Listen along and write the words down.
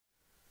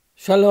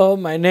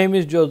Shalom, my name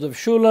is Joseph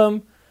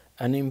Shulam,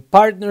 and in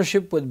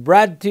partnership with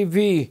Brad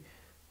TV,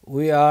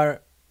 we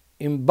are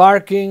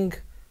embarking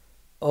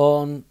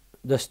on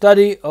the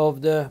study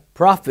of the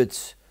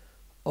prophets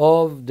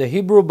of the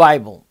Hebrew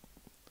Bible.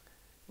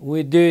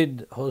 We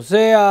did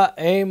Hosea,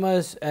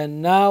 Amos,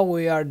 and now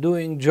we are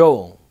doing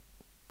Joel.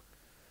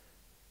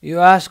 You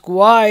ask,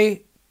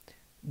 why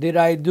did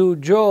I do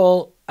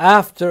Joel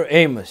after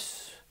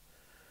Amos?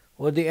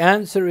 Well, the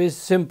answer is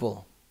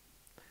simple.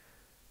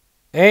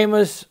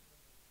 Amos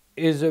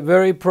is a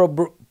very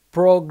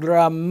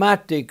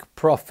programmatic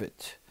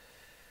prophet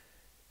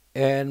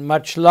and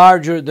much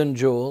larger than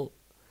Joel,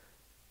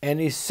 and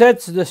he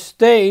sets the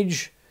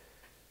stage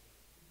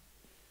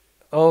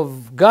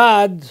of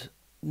God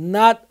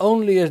not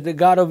only as the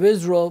God of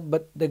Israel,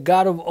 but the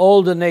God of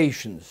all the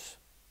nations.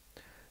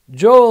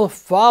 Joel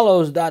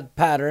follows that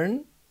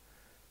pattern,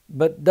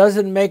 but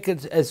doesn't make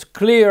it as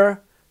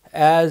clear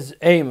as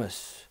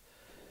Amos.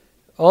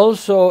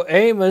 Also,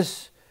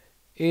 Amos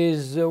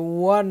is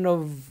one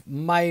of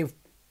my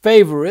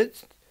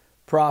favorite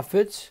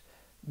prophets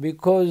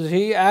because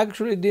he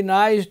actually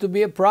denies to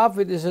be a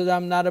prophet. He says,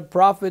 I'm not a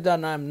prophet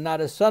and I'm not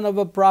a son of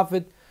a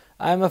prophet.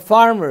 I'm a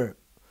farmer.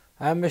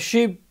 I'm a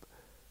sheep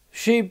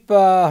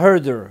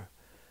herder.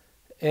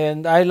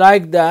 And I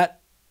like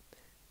that.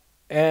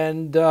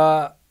 And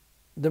the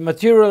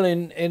material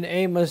in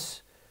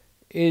Amos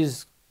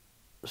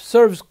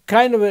serves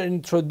kind of an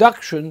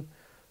introduction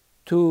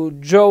to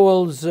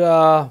Joel's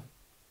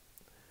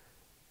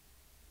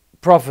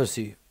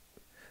prophecy.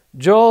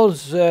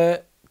 Joel's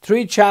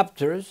 3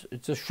 chapters,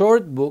 it's a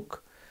short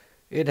book.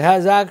 It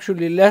has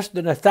actually less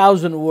than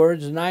 1,000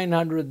 words,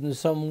 900 and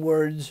some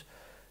words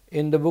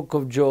in the book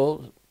of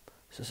Joel.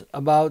 It's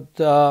about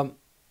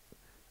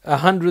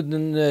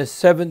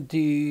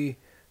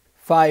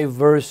 175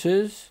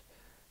 verses.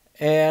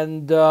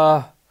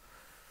 But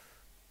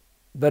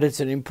it's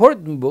an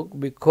important book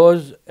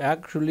because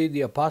actually the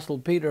Apostle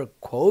Peter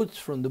quotes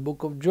from the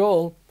book of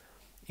Joel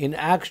in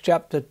Acts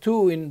chapter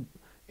 2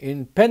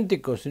 in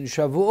Pentecost, in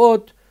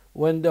Shavuot,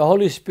 when the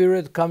Holy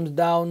Spirit comes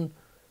down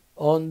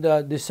on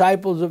the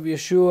disciples of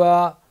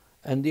Yeshua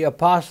and the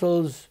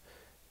apostles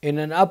in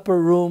an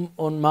upper room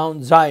on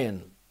Mount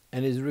Zion,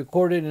 and is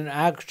recorded in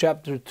Acts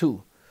chapter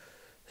 2.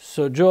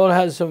 So Joel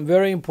has some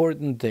very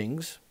important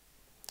things.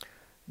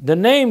 The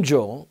name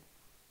Joel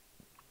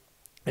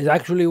is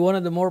actually one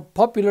of the more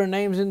popular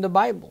names in the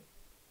Bible.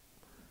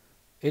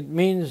 It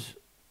means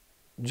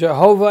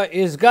Jehovah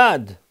is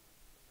God.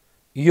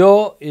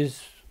 Yo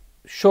is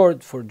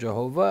short for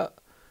Jehovah,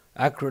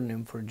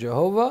 acronym for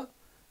Jehovah,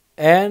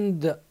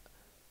 and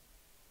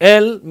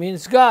El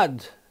means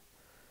God.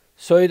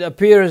 So it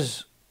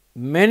appears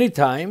many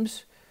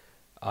times.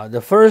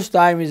 The first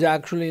time is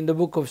actually in the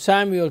book of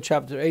Samuel,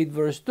 chapter 8,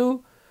 verse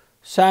 2.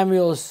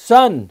 Samuel's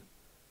son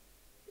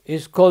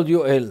is called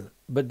Yoel.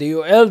 But the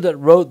Yoel that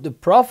wrote the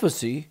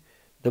prophecy,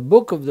 the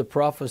book of the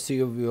prophecy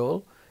of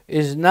Yoel,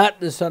 is not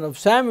the son of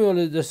Samuel,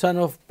 is the son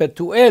of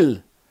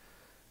Petuel.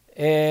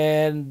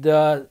 And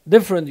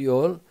different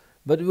Yoel,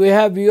 but we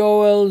have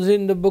Yoels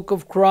in the book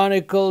of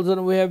Chronicles,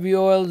 and we have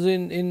Yoels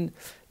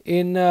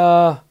in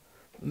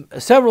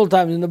several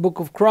times in the book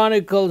of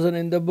Chronicles, and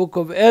in the book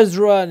of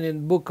Ezra, and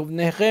in the book of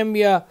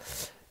Nehemiah.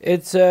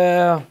 It's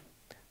a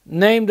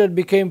name that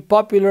became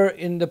popular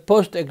in the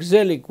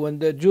post-exilic, when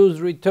the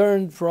Jews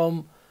returned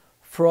from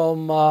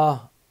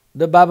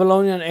the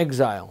Babylonian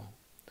exile.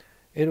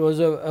 It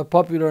was a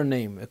popular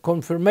name, a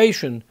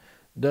confirmation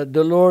that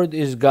the Lord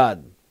is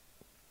God.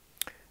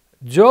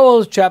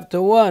 Joel chapter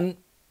 1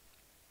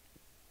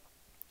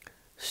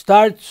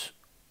 starts,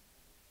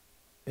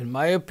 in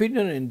my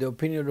opinion, in the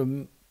opinion of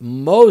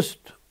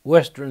most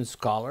Western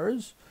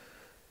scholars,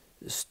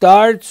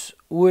 starts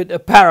with a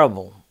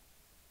parable.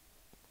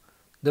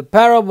 The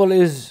parable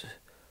is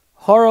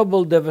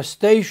horrible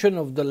devastation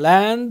of the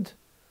land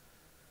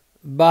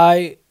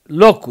by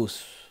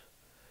locusts.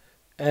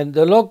 And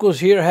the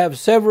locusts here have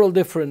several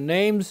different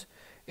names.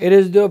 It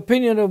is the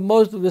opinion of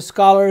most of the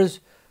scholars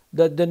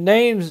that the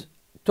names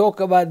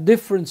talk about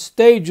different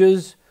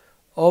stages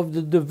of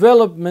the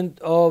development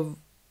of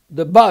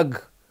the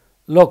bug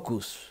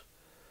locust.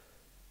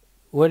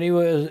 When he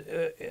was,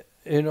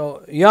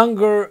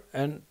 younger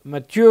and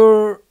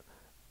mature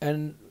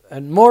and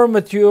more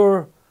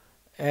mature,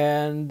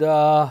 and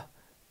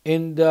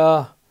in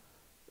the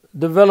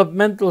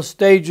developmental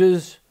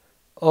stages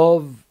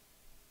of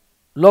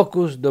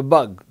locust, the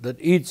bug that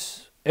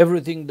eats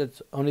everything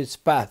that's on its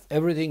path,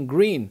 everything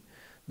green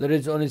that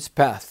is on its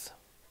path.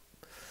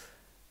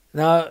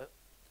 Now,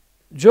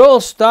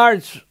 Joel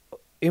starts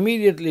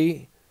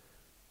immediately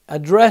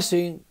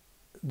addressing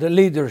the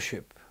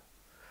leadership.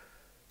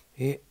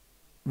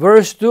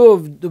 Verse 2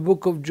 of the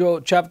book of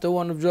Joel, chapter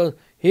 1 of Joel,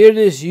 hear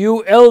this,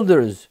 you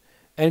elders,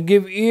 and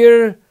give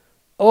ear,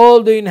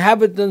 all the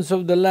inhabitants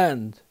of the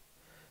land.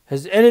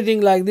 Has anything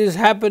like this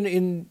happened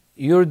in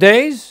your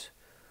days,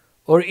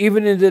 or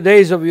even in the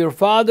days of your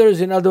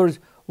fathers? In other words,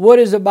 what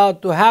is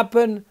about to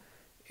happen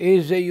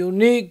is a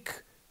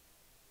unique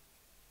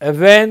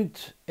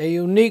event, a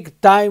unique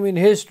time in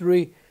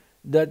history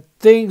that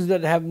things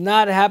that have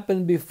not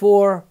happened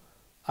before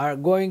are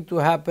going to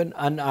happen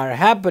and are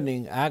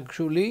happening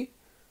actually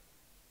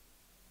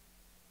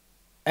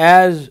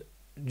as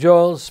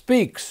Joel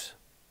speaks.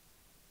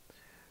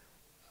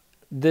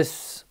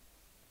 This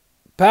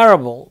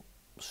parable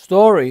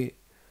story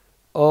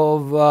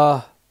of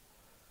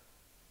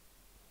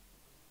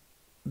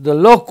the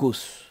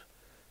locust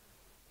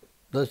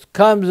that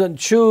comes and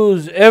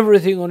chews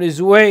everything on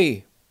his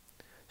way,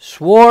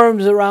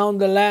 swarms around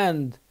the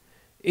land,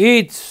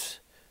 eats,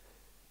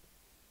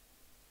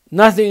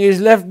 nothing is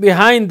left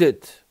behind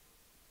it.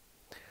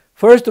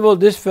 First of all,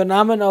 this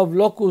phenomena of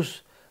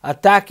locusts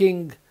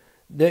attacking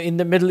in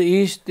the Middle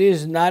East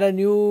is not a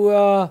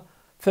new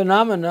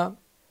phenomena.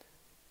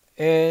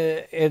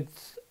 It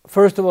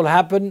first of all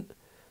happened,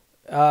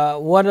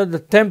 one of the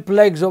 10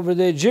 plagues over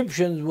the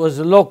Egyptians was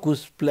the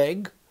locust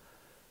plague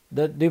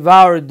that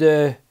devoured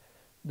the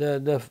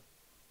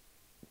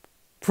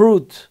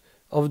fruit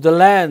of the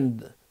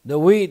land, the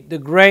wheat, the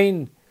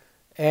grain,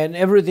 and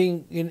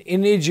everything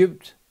in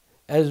Egypt,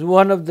 as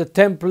one of the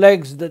 10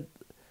 plagues that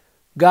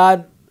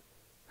God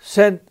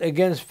sent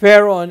against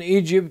Pharaoh and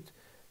Egypt,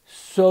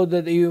 so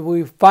that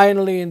we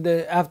finally,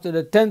 after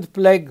the 10th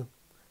plague,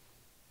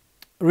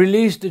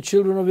 released the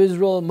children of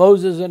Israel,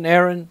 Moses and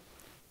Aaron,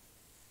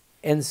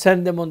 and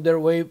sent them on their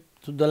way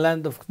to the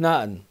land of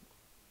Canaan.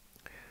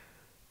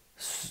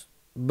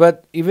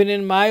 But even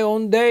in my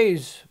own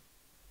days,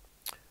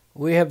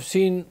 we have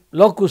seen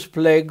locust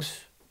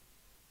plagues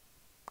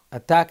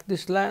attack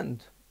this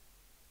land.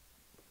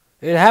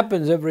 It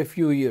happens every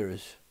few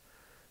years.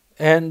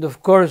 And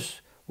of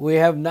course, we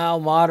have now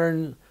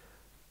modern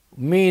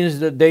means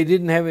that they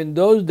didn't have in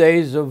those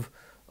days of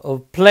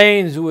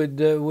planes with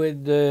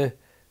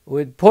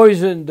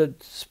poison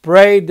that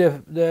sprayed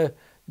the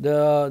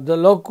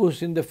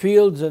locusts in the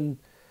fields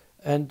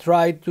and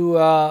tried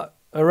to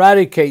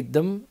eradicate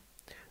them,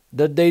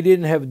 that they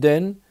didn't have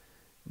then.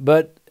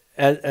 But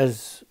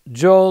as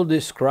Joel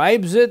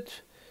describes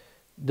it,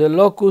 the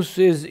locust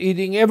is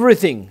eating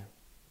everything.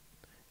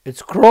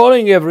 It's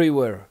crawling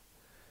everywhere.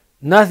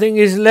 Nothing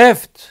is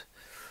left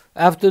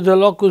after the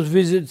locust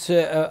visits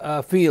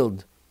a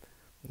field.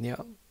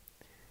 Yeah.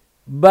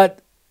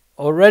 But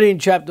already in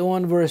chapter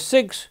 1, verse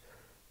 6,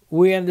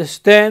 we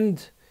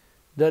understand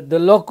that the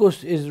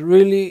locust is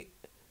really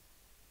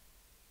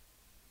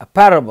a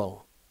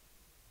parable.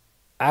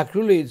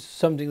 Actually, it's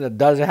something that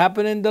does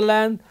happen in the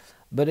land,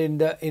 but in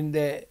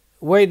the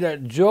way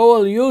that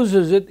Joel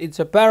uses it, it's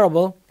a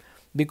parable,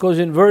 because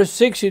in verse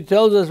 6 he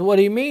tells us what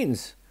he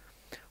means.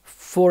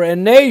 For a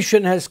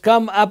nation has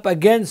come up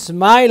against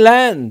my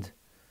land,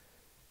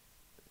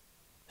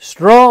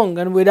 strong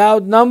and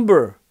without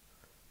number.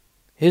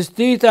 His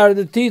teeth are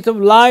the teeth of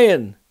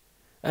lion,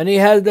 and he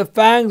has the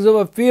fangs of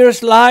a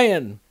fierce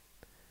lion.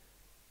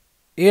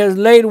 He has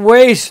laid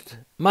waste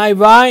my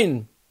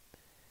vine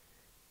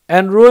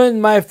and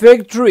ruined my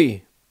fig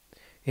tree.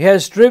 He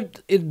has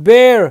stripped it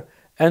bare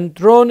and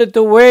thrown it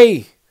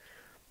away.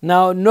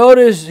 Now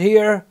notice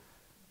here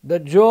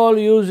that Joel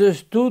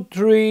uses two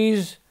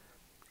trees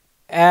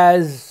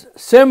as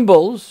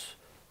symbols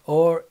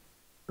or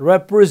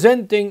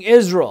representing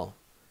Israel.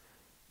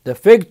 The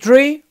fig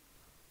tree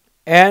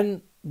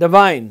and the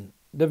vine,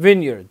 the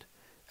vineyard.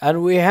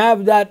 And we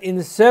have that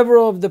in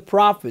several of the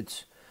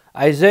prophets.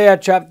 Isaiah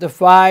chapter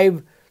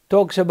 5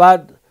 talks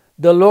about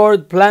the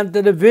Lord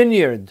planted a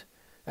vineyard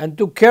and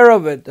took care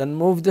of it and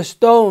moved the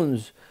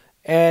stones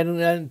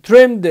and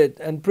trimmed it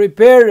and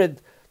prepared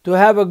it to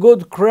have a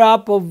good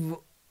crop of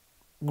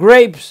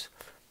grapes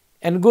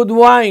and good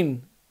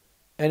wine.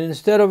 And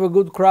instead of a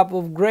good crop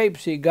of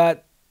grapes, he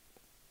got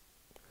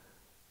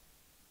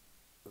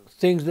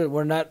things that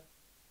were not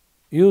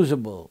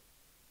usable.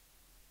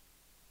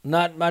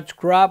 Not much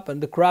crop,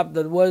 and the crop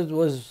that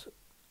was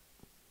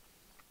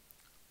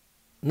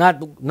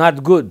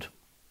not good.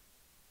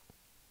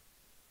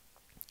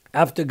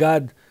 After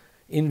God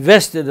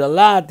invested a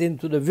lot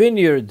into the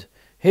vineyard,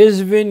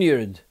 his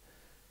vineyard,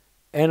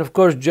 and of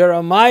course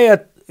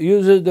Jeremiah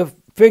uses the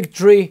fig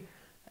tree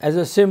as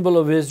a symbol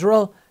of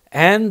Israel,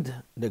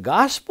 and the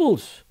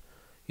Gospels,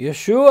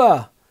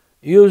 Yeshua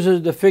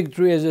uses the fig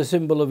tree as a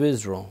symbol of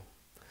Israel,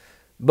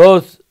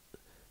 both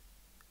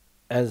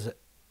as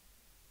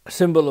a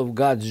symbol of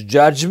God's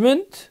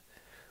judgment,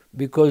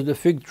 because the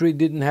fig tree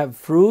didn't have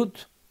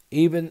fruit.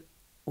 Even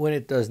when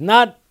it does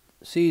not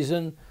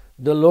season,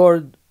 the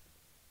Lord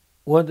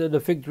wanted the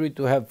fig tree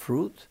to have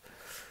fruit.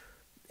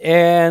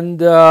 And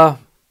the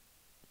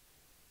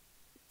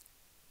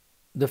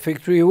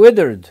fig tree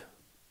withered.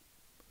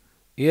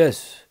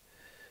 Yes,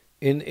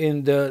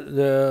 in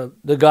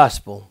the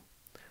gospel.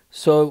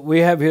 So we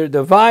have here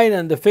the vine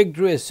and the fig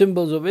tree as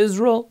symbols of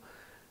Israel,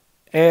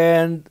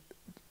 and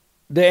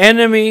the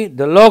enemy,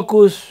 the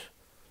locust,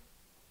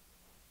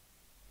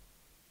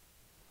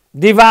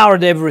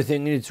 devoured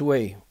everything in its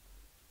way,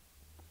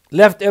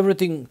 left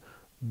everything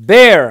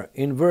bare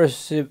in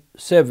verse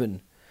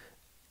 7,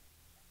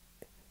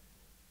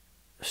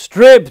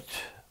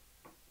 stripped,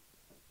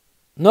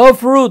 no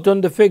fruit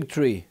on the fig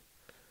tree.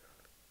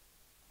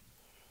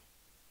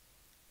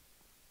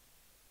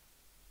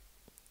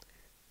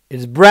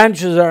 Its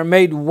branches are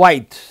made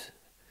white.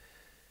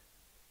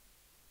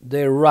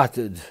 They're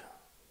rotted.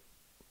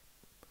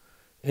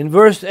 In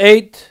verse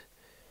 8,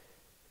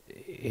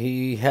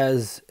 he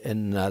has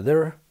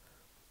another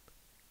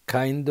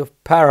kind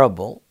of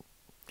parable,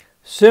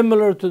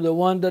 similar to the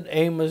one that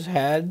Amos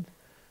had,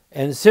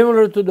 and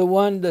similar to the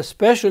one that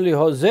especially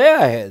Hosea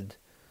had.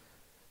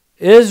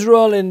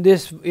 Israel in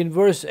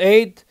verse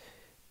 8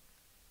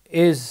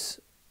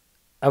 is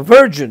a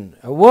virgin,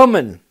 a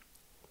woman.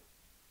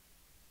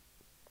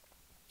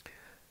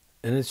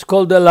 And it's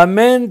called a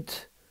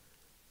lament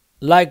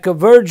like a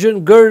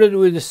virgin girded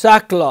with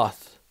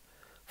sackcloth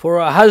for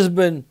a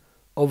husband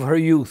of her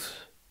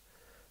youth.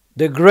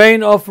 The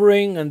grain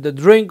offering and the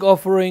drink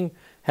offering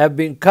have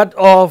been cut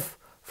off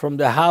from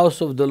the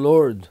house of the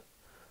Lord.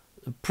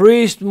 The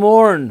priest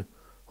mourn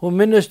who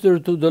minister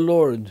to the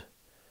Lord.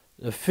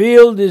 The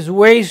field is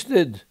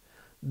wasted.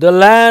 The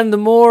land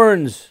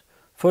mourns,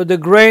 for the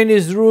grain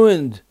is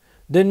ruined.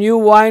 The new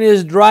wine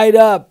is dried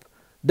up.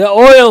 The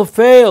oil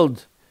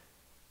failed.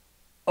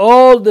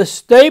 All the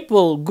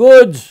staple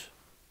goods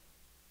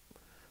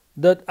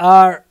that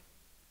are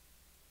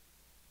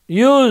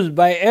used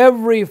by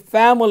every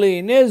family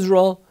in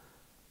Israel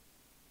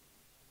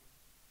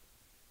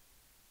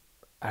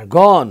are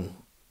gone,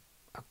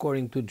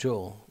 according to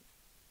Joel.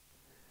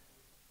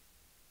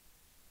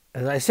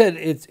 As I said,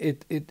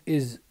 it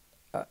is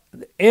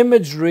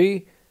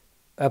imagery,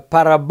 a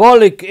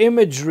parabolic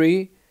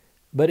imagery,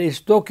 but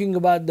it's talking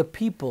about the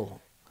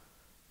people,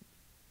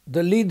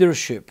 the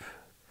leadership,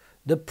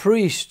 the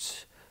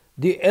priests,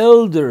 the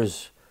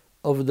elders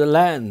of the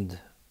land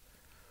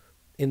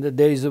in the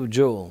days of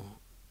Joel.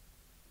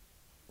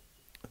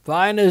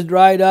 Vine is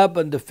dried up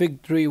and the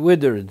fig tree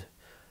withered.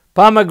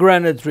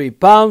 Pomegranate tree,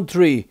 palm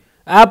tree,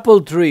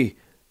 apple tree,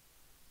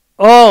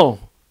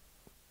 all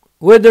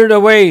withered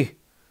away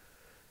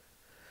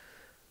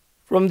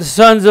from the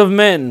sons of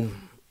men.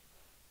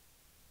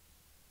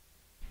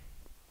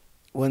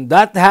 When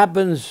that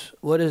happens,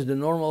 what is the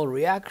normal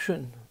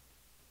reaction?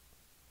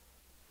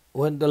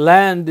 When the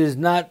land is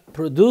not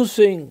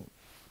producing,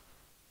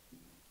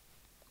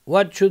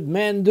 what should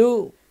men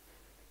do?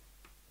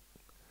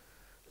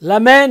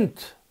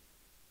 Lament.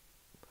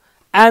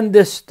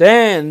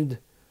 Understand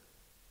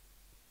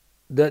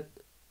that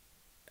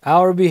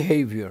our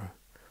behavior,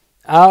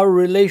 our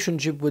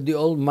relationship with the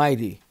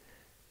Almighty,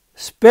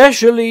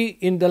 especially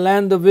in the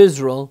land of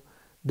Israel,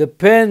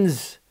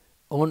 depends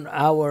on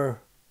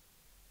our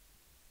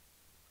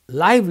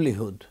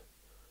livelihood,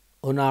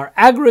 on our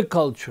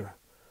agriculture,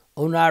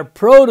 on our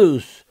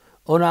produce,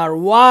 on our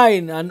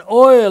wine and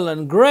oil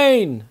and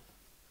grain.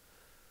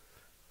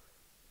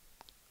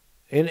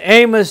 In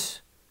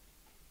Amos,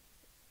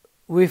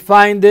 we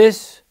find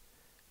this,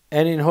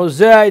 and in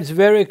Hosea, it's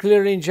very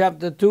clear in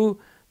chapter 2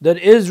 that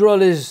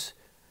Israel is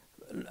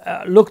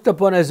looked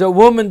upon as a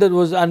woman that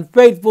was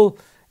unfaithful,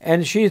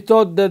 and she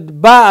thought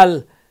that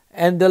Baal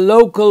and the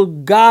local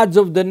gods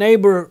of the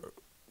neighbor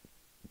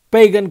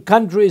pagan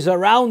countries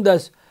around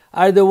us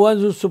are the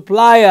ones who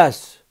supply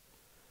us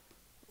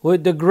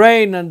with the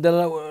grain and the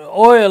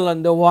oil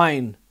and the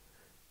wine.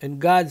 And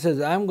God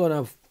says, I'm going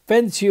to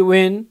fence you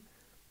in,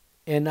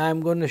 and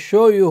I'm going to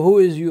show you who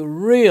is your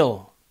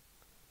real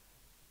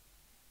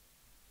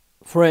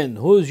friend,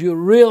 who is your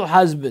real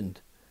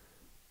husband,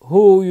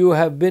 who you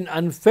have been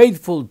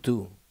unfaithful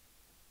to.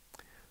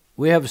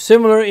 We have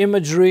similar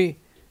imagery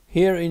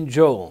here in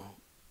Joel.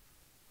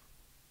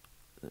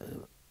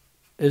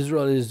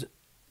 Israel is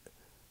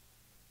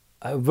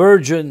a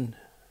virgin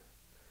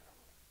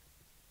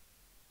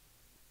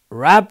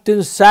wrapped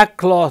in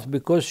sackcloth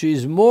because she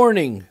is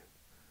mourning,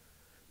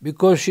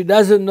 because she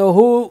doesn't know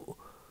who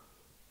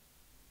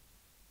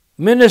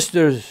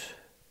ministers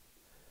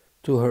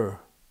to her,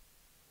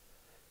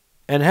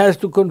 and has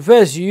to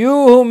confess, you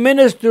who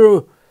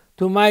minister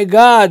to my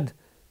God,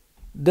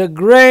 the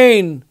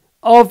grain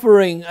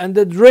offering and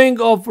the drink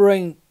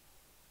offering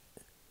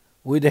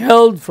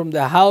withheld from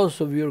the house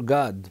of your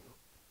God.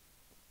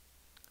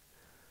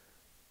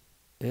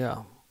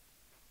 Yeah.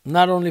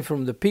 Not only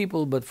from the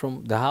people, but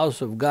from the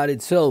house of God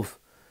itself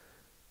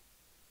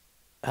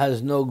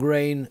has no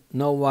grain,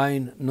 no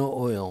wine, no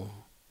oil.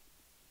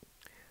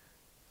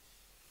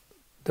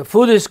 The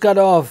food is cut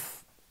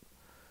off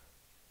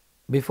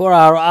before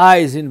our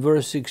eyes in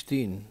verse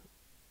 16.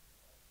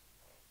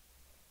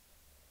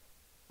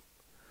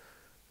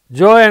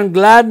 Joy and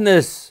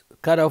gladness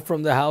cut off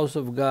from the house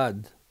of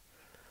God.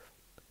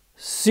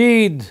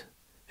 Seed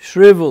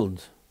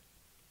shriveled.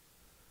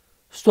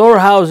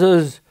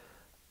 Storehouses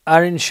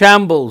are in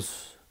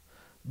shambles.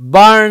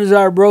 Barns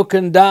are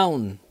broken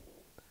down.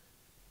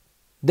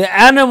 The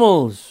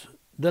animals,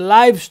 the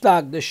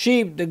livestock, the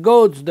sheep, the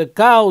goats, the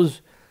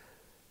cows,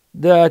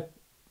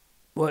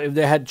 if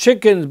they had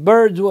chickens,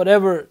 birds,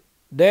 whatever,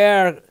 they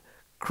are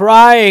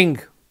crying,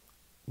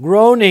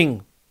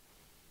 groaning.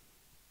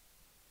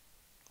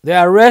 They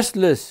are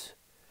restless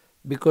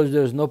because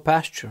there is no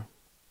pasture.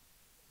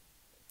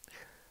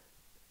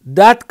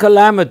 That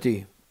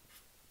calamity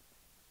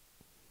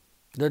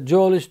that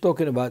Joel is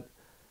talking about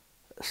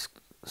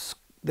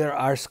there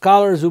are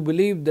scholars who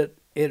believe that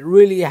it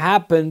really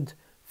happened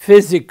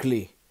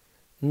physically,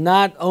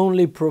 not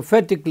only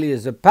prophetically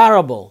as a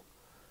parable,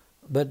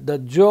 but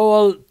that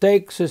Joel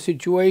takes a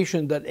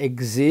situation that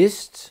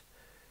exists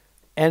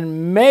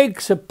and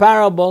makes a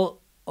parable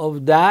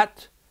of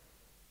that,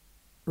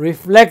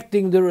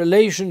 reflecting the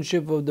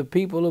relationship of the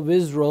people of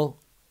Israel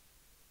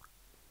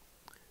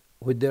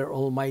with their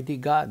Almighty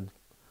God,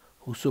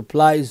 who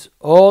supplies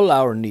all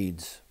our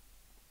needs.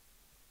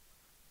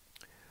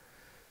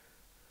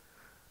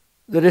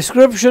 The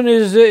description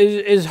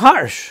is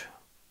harsh.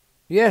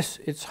 Yes,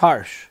 it's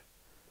harsh.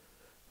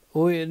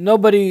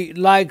 Nobody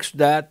likes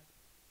that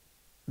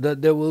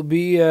there will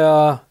be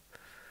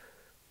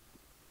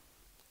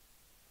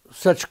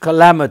such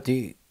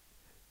calamity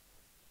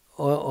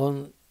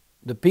on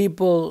the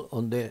people,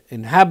 on the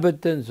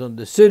inhabitants, on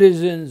the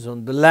citizens,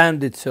 on the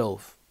land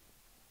itself.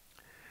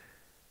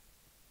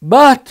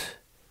 But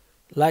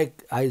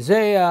like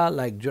Isaiah,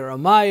 like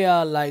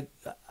Jeremiah, like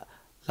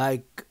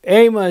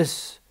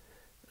Amos,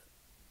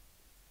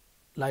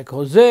 like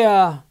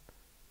Hosea,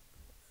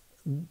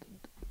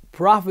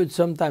 prophets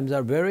sometimes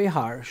are very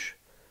harsh,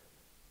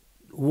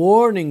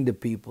 warning the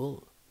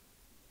people,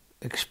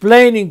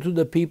 explaining to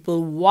the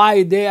people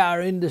why they are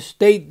in the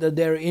state that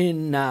they're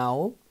in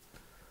now,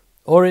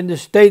 or in the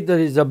state that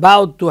is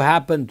about to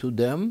happen to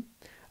them.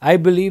 I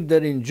believe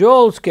that in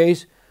Joel's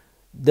case,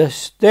 the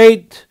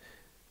state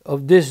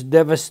of this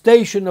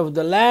devastation of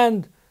the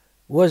land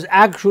was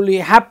actually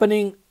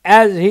happening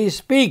as he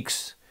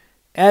speaks,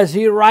 as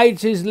he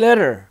writes his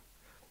letter.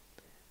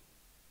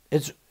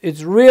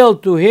 It's real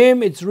to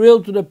him, it's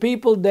real to the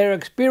people, they're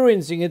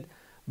experiencing it.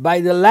 By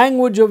the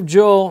language of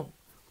Joel,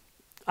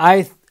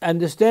 I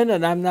understand,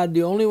 and I'm not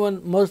the only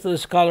one, most of the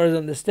scholars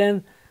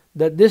understand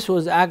that this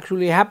was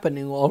actually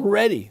happening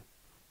already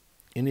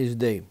in his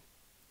day.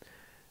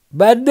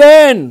 But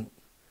then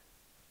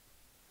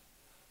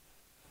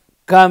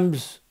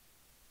comes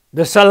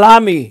the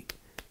salami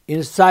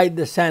inside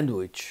the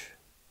sandwich.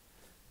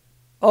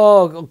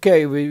 Oh,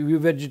 okay, we're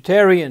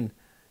vegetarian,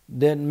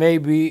 then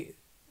maybe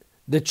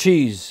the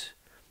cheese.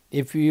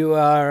 If you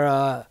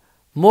are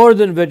more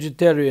than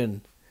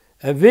vegetarian,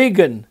 a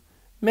vegan,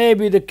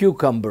 maybe the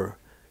cucumber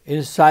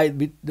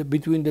inside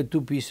between the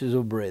two pieces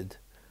of bread,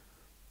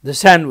 the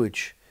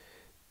sandwich.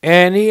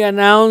 And he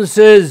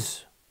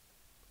announces,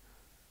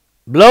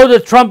 blow the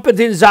trumpet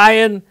in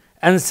Zion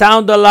and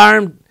sound the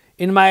alarm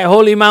in my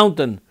holy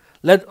mountain.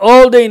 Let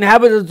all the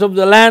inhabitants of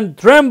the land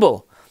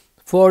tremble,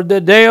 for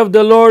the day of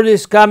the Lord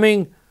is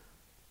coming,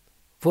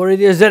 for it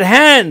is at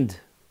hand.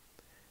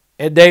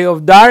 A day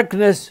of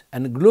darkness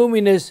and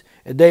gloominess,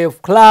 a day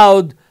of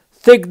cloud,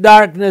 thick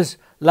darkness,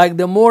 like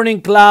the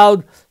morning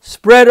cloud,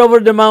 spread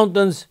over the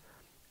mountains,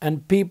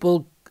 and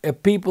a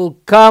people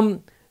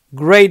come,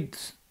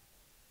 great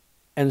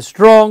and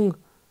strong,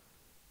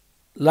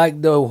 like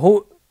of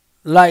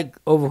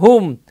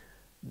whom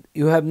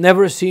you have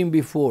never seen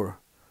before,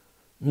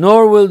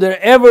 nor will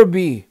there ever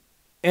be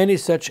any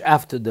such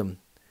after them.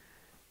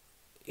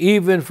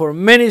 Even for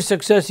many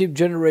successive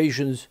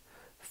generations,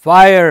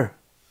 fire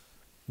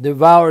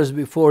devours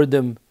before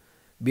them.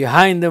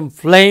 Behind them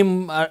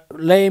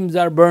flames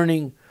are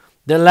burning.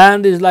 The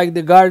land is like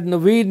the Garden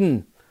of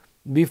Eden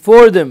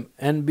before them,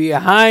 and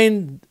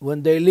behind,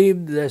 when they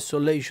leave the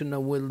desolation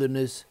of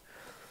wilderness,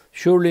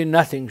 surely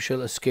nothing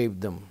shall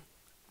escape them.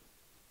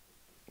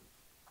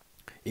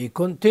 He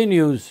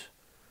continues,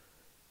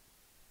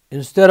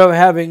 instead of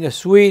having a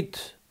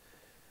sweet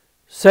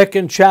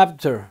second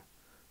chapter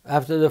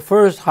after the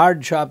first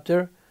hard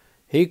chapter,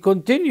 he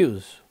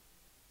continues.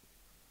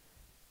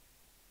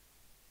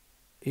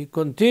 He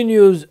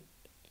continues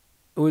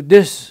with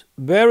this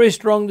very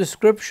strong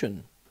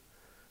description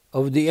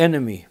of the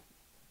enemy.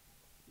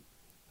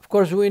 Of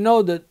course, we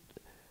know that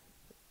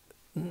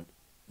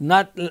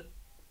not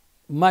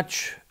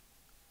much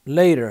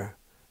later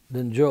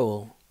than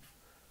Joel,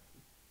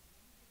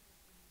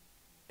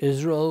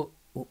 Israel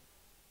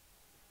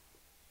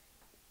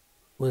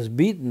was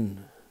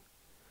beaten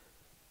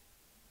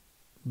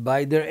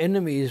by their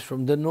enemies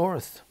from the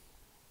north.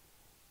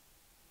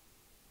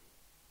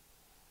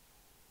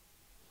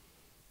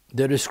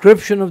 The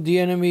description of the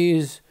enemy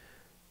is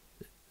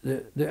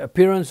the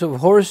appearance of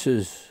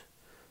horses,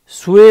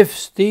 swift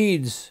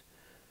steeds.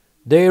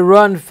 They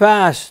run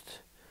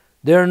fast.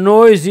 They're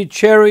noisy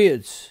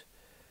chariots.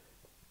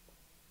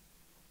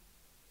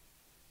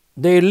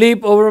 They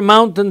leap over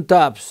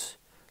mountaintops.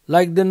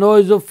 Like the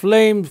noise of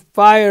flame,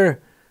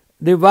 fire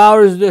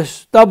devours the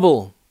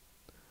stubble.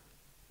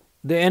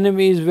 The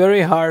enemy is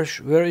very harsh,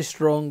 very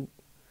strong.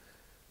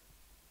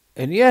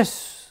 And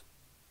yes,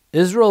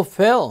 Israel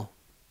fell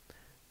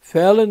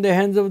in the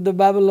hands of the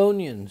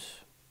Babylonians.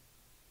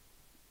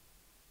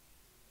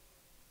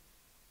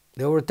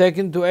 They were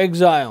taken to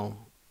exile.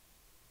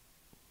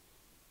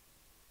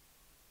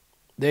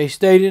 They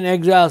stayed in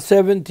exile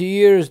 70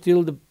 years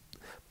till the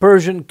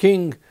Persian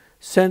king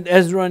sent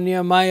Ezra and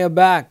Nehemiah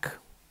back.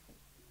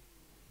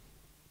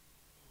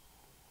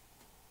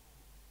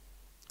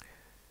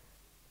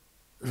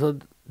 So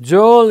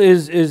Joel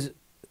is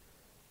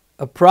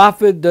a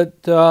prophet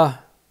that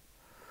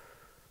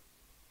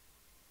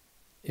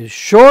is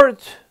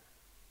short,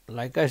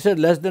 like I said,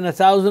 less than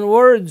 1,000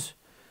 words,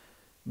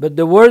 but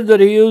the words that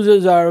he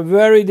uses are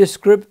very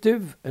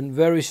descriptive and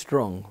very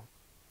strong.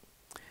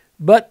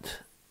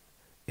 But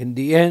in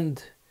the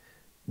end,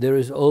 there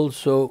is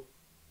also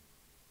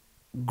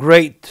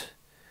great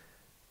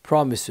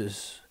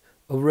promises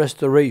of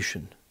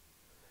restoration.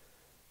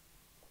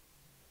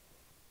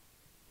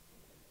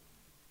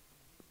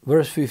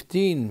 Verse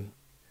 15,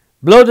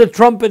 blow the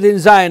trumpet in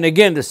Zion.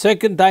 Again, the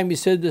second time he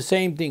said the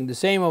same thing, the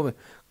same of it.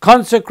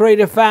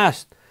 Consecrate a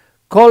fast,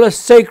 call a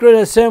sacred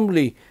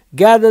assembly,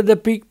 gather the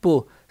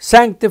people,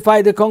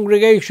 sanctify the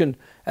congregation,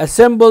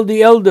 assemble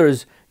the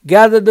elders,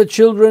 gather the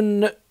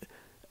children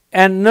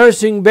and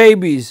nursing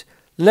babies.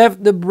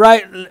 Let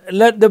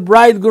the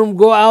bridegroom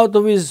go out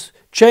of his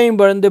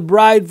chamber and the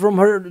bride from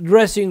her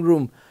dressing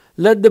room.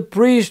 Let the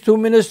priest who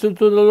minister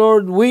to the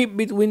Lord weep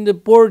between the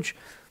porch.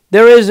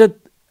 There is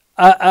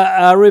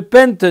a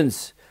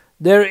repentance.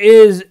 There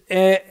is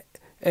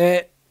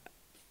a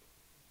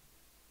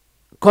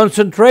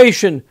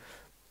concentration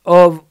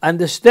of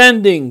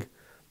understanding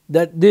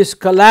that this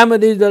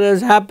calamity that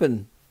has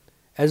happened,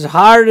 as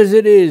hard as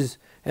it is,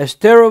 as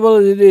terrible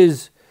as it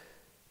is,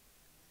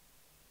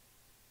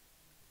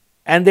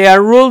 and they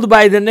are ruled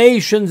by the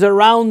nations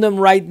around them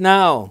right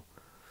now.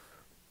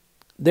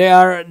 They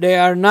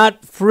are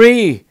not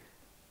free.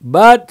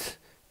 But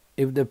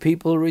if the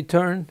people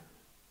return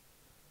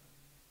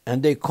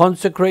and they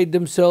consecrate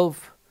themselves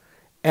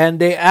and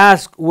they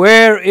ask,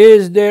 where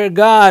is their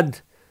God?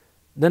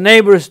 The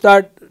neighbors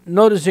start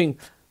noticing,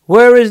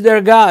 where is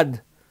their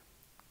God?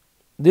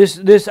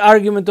 This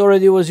argument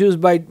already was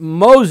used by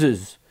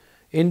Moses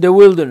in the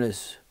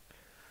wilderness.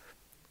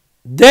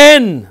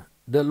 Then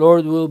the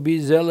Lord will be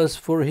zealous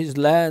for his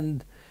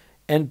land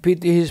and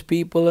pity his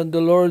people, and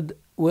the Lord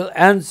will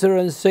answer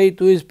and say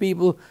to his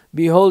people,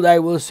 behold, I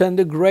will send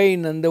the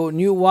grain and the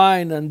new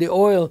wine and the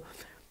oil.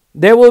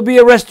 There will be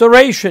a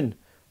restoration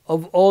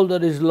of all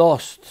that is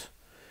lost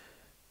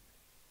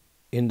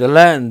in the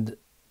land,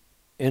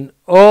 and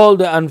all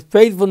the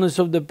unfaithfulness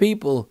of the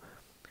people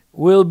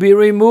will be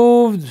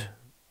removed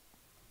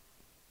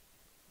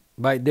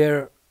by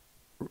their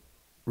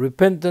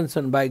repentance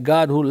and by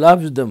God who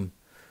loves them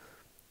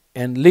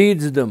and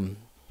leads them.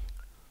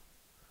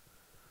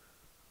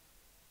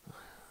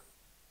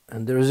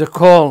 And there is a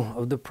call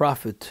of the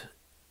prophet.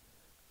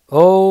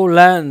 O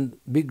land,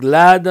 be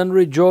glad and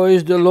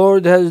rejoice. The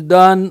Lord has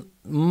done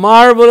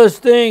marvelous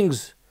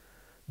things.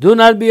 Do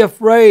not be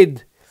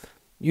afraid.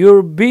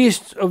 Your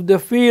beasts of the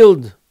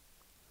field.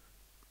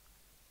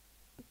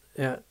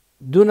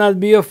 Do not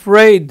be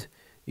afraid,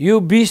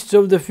 you beasts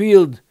of the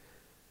field.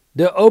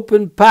 The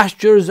open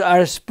pastures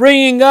are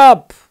springing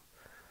up.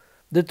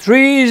 The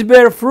trees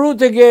bear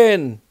fruit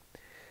again,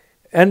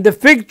 and the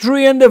fig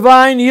tree and the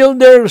vine yield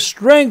their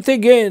strength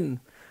again.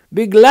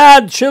 Be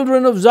glad,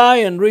 children of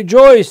Zion,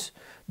 rejoice.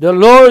 The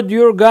Lord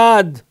your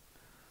God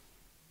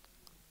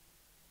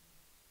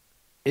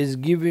is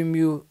giving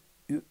you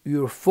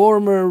your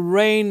former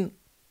rain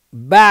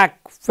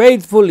back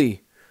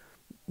faithfully.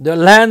 The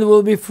land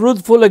will be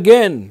fruitful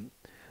again.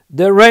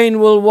 The rain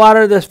will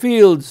water the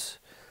fields.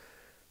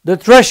 The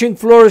threshing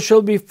floor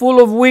shall be full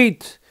of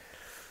wheat.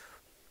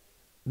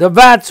 The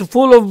vats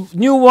full of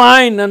new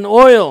wine and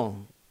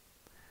oil.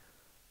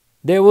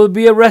 There will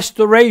be a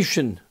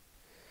restoration.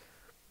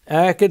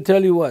 I can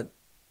tell you what,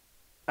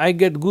 I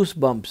get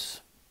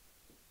goosebumps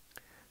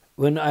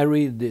when I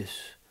read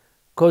this,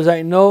 because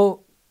I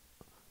know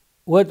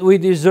what we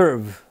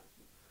deserve,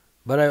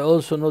 but I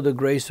also know the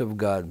grace of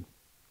God.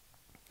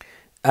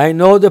 I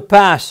know the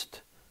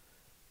past,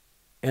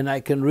 and I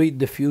can read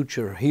the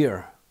future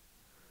here.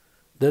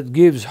 That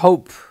gives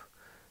hope,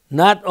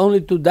 not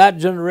only to that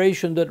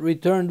generation that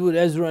returned with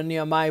Ezra and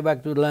Nehemiah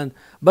back to the land,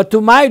 but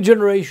to my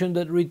generation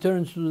that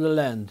returns to the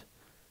land.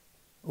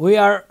 We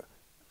are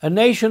a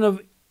nation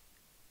of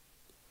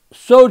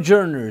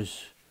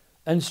sojourners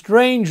and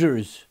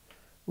strangers.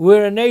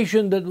 We're a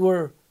nation that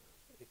were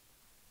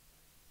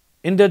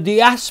in the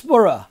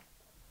diaspora.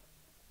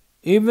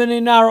 Even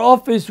in our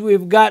office,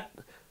 we've got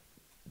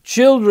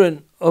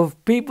children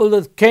of people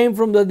that came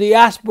from the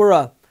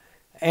diaspora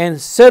and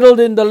settled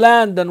in the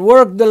land and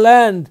work the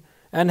land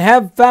and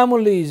have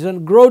families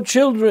and grow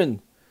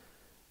children.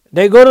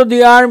 They go to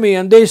the army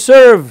and they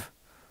serve.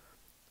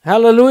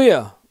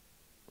 Hallelujah.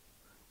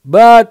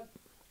 But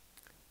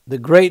the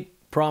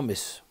great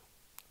promise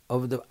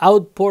of the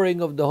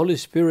outpouring of the Holy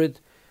Spirit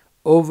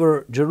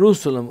over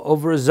Jerusalem,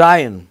 over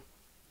Zion,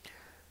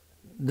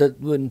 that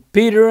when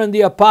Peter and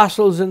the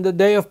apostles in the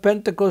day of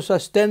Pentecost are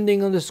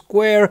standing on the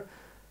square,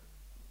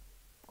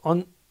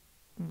 on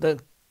the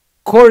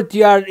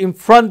courtyard in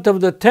front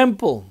of the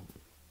temple,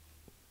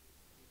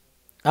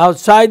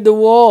 outside the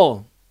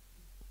wall,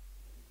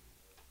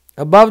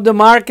 above the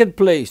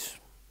marketplace,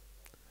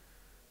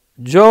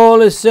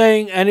 Joel is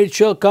saying, and it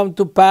shall come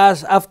to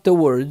pass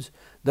afterwards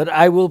that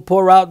I will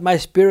pour out my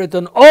spirit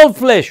on all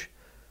flesh.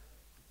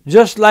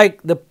 Just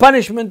like the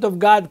punishment of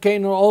God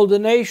came on all the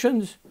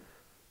nations,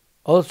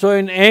 also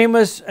in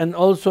Amos and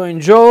also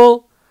in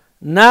Joel,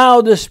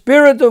 now the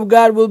Spirit of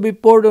God will be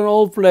poured on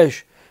all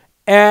flesh.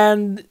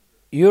 and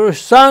your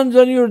sons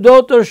and your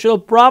daughters shall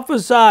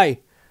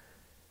prophesy.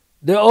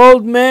 The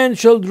old men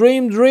shall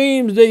dream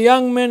dreams, the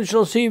young men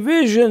shall see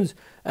visions,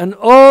 and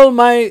all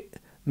my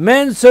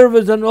men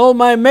servants and all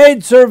my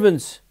maid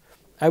servants,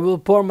 I will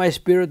pour my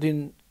spirit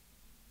in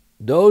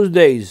those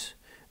days,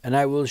 and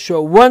I will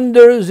show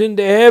wonders in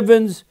the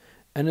heavens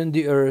and in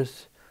the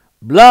earth,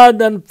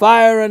 blood and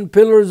fire and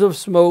pillars of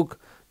smoke.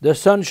 The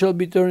sun shall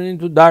be turned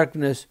into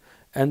darkness,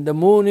 and the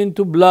moon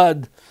into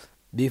blood,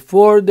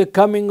 before the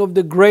coming of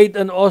the great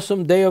and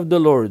awesome day of the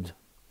Lord.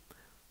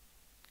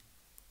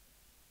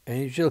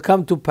 And it shall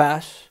come to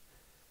pass,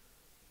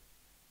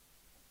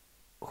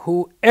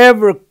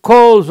 whoever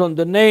calls on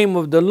the name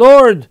of the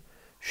Lord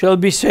shall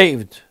be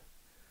saved.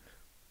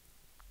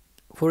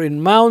 For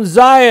in Mount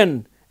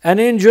Zion and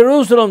in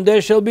Jerusalem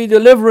there shall be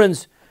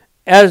deliverance,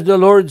 as the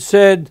Lord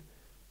said,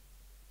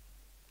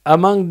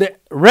 among the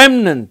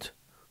remnant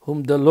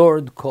whom the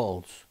Lord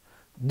calls.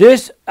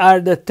 These are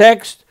the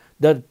texts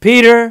that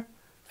Peter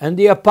and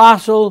the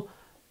apostle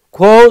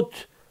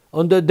quote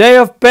on the day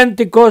of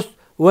Pentecost,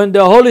 when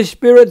the Holy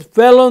Spirit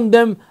fell on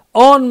them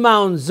on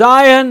Mount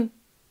Zion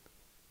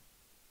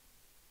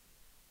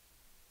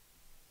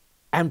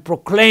and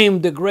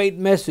proclaimed the great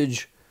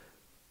message.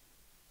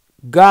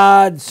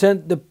 God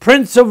sent the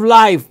Prince of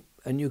Life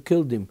and you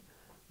killed him.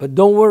 But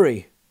don't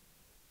worry,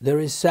 there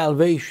is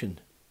salvation.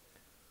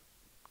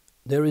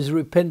 There is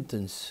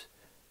repentance.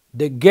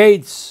 The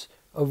gates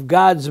of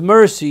God's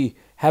mercy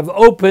have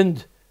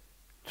opened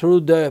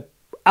through the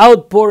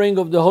outpouring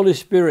of the Holy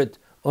Spirit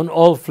on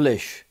all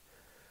flesh.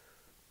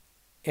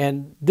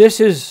 And this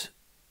is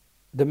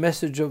the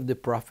message of the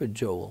prophet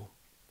Joel.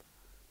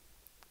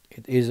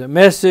 It is a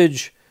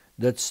message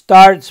that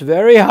starts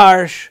very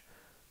harsh,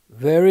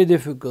 very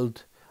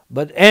difficult,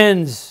 but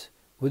ends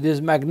with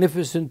his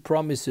magnificent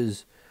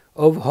promises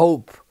of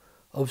hope,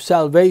 of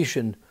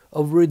salvation,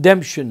 of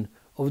redemption,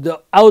 of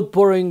the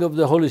outpouring of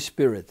the Holy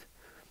Spirit.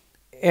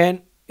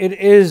 And it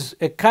is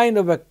a kind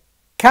of a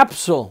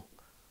capsule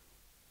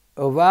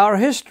of our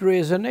history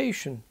as a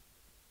nation.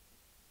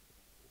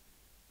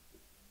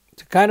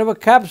 It's a kind of a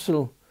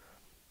capsule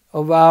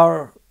of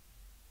our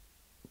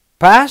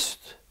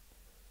past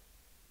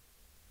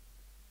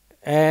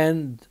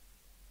and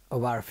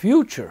of our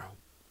future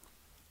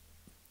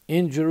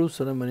in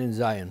Jerusalem and in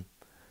Zion.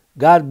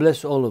 God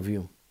bless all of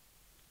you.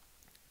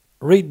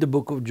 Read the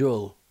book of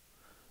Joel.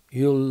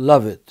 You'll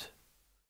love it.